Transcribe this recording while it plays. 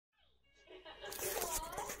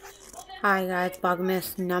Hi guys,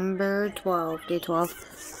 Vlogmas number 12, day 12.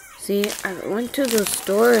 See, I went to the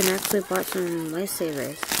store and actually bought some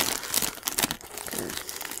lifesavers.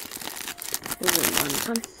 We wouldn't want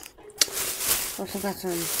some. Also got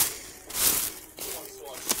some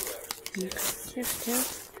chips too.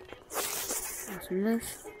 Got some of this.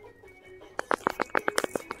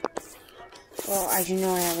 Well, as you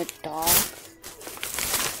know, I have a dog.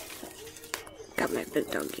 Got my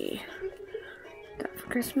big doggy. That for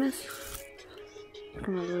Christmas.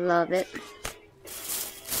 I'm gonna love it.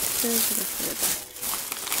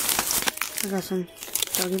 I got some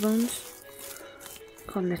doggy bones.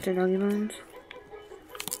 Called Mr. Doggy Bones.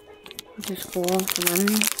 Which is cool for them.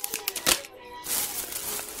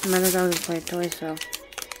 My other dog is play toys, so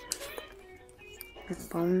with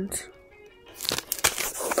bones.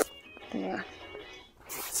 But yeah.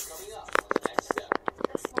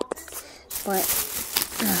 But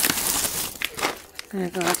I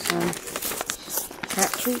got some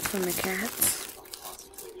cat treats for my cats.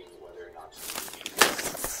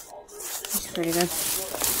 It's pretty good.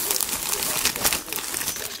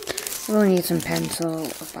 I really need some pens, so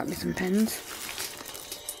I bought me some pens.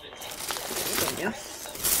 There we go.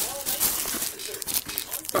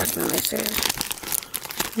 That's my list. I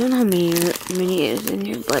don't know how many is in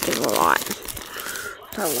here, but there's a lot.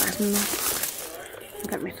 So last month, I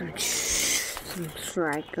got me some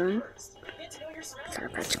strike gum. Sour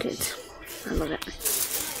Patch Kids. I love it.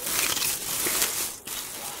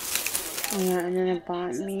 Oh yeah, and then I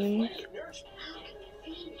bought me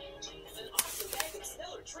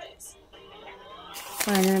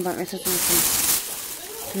myself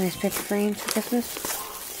some nice picture frames for Christmas.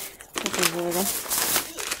 Which is really good.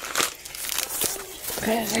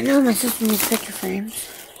 Because I know my sister needs picture frames.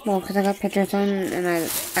 Well, because I got pictures on and I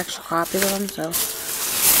actually copied them, so I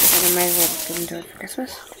might as well just give them to her for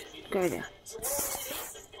Christmas. Good idea.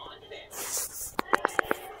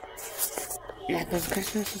 Yeah, because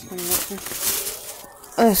Christmas is gonna work.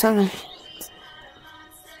 Oh, there's something.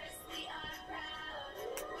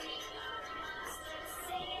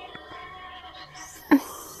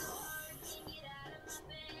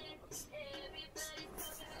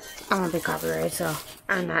 I won't be copyrighted, so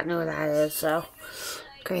I not know what that is, so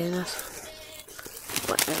craziness.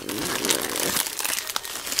 But I don't know what that is.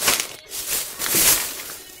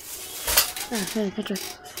 Oh, here's a picture.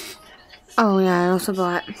 Oh yeah, I also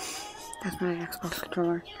bought. That's my Xbox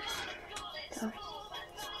controller. So,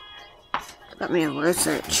 got me a word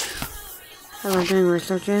search. I love doing word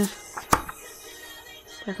searches.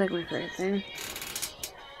 That's like my favorite thing.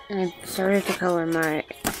 And I started to color my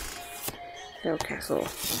Phil Castle.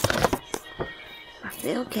 My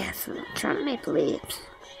Phil Castle. Trump Maple Leafs.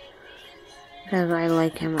 Because I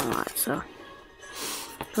like him a lot, so.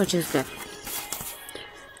 Which is good.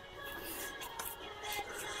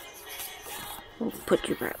 We'll put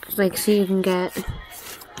you back. Like, see, you can get.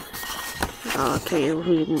 I'll tell you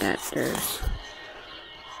who you can get. There's.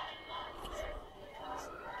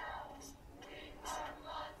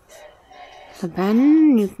 The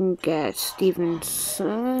Ben, you can get Steven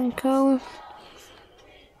Co.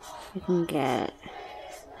 You can get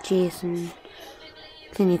Jason.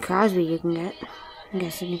 Sidney Crosby, you can get.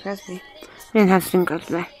 Sidney Crosby. I didn't have Sidney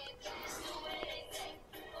Crosby.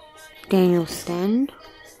 Daniel Sten.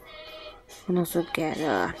 You can also get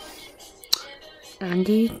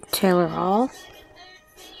Andy Taylor Hall,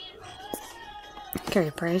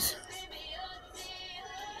 Carey Price,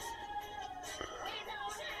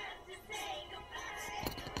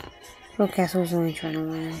 Phil Castle was only trying to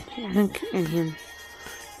win, I think, and him.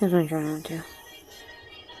 He was only trying to win too.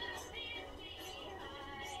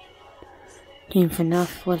 Team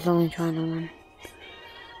Fnuff was only trying to win.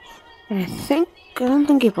 And I don't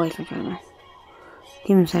think he plays for China.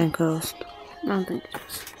 Team Sand Coast. I don't think it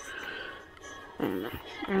is. I don't know.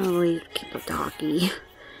 I don't really keep up the hockey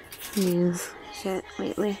news shit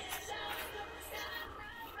lately.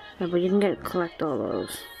 Yeah, but you can collect all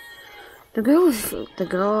those. The girl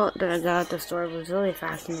that I got at the store was really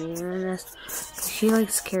fascinating in this. She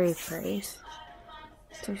likes Carey Price.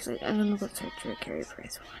 So she's like, I'm gonna go search for a Carey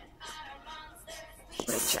Price one.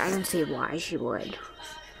 Which I don't see why she would.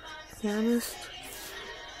 To be honest,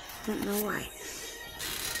 I don't know why.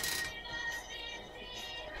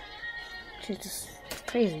 She's just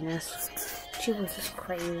craziness. She was just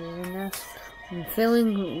craziness. I'm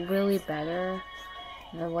feeling really better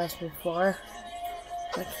than I was before.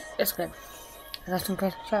 But it's good. I got some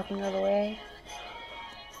Christmas shopping out of the way.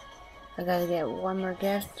 I gotta get one more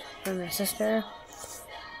gift for my sister.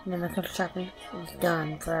 And then my Christmas shopping is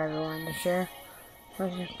done for everyone this year.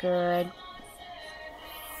 Which is good.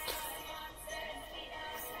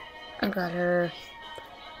 I got her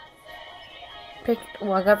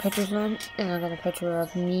well, I got pictures of them, and I got a picture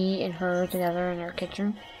of me and her together in our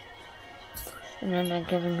kitchen. And then I'm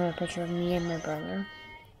giving her a picture of me and my brother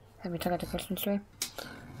that we took at the Christmas tree.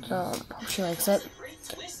 So, hope she likes it.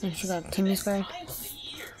 And she got Timmy's card.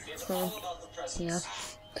 So, yeah.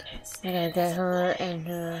 I gotta get her and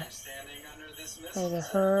her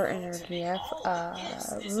DF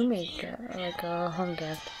roommate, like a home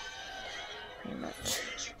gift. Pretty much.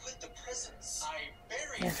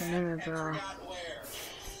 Yes, I remember, bro.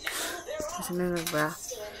 Yes, I remember, bro.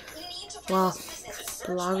 Well,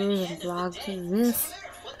 vloggers and vlogs and this.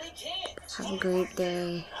 Have a great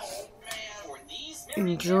day.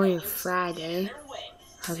 Enjoy your Friday.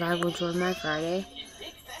 As I will enjoy my Friday.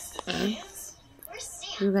 And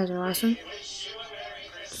you guys are awesome.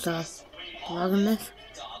 So, Vlogmas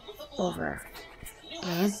over.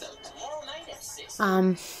 And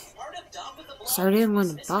Saturday I'm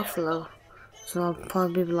going to Buffalo. So I'll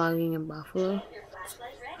probably be vlogging in Buffalo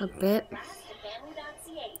a bit.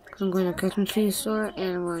 I'm going to Christmas tree store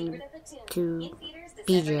and I'm going to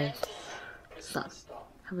BJ's. So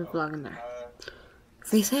I'll be vlogging there.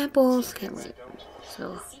 Free samples, can't wait.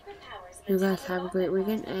 So you guys have a great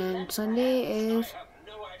weekend, and Sunday is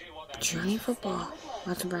giant football.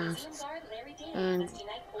 Lots of Browns. And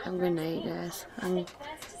have a good night, guys.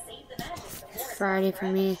 It's Friday for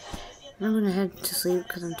me. I'm gonna head to sleep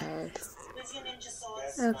because I'm tired.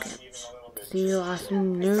 Okay. See you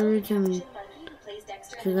awesome nerds, and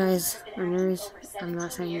if you guys are nerds, I'm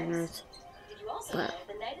not saying you're nerds, but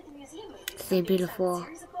stay beautiful.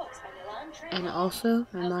 And also,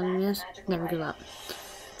 my motto is never give up.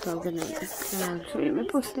 So good night. And I'll show you my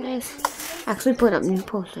posters. I actually put up new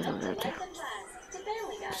posters on there too.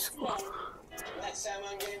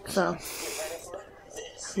 So,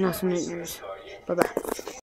 an awesome night, nerds. Bye bye.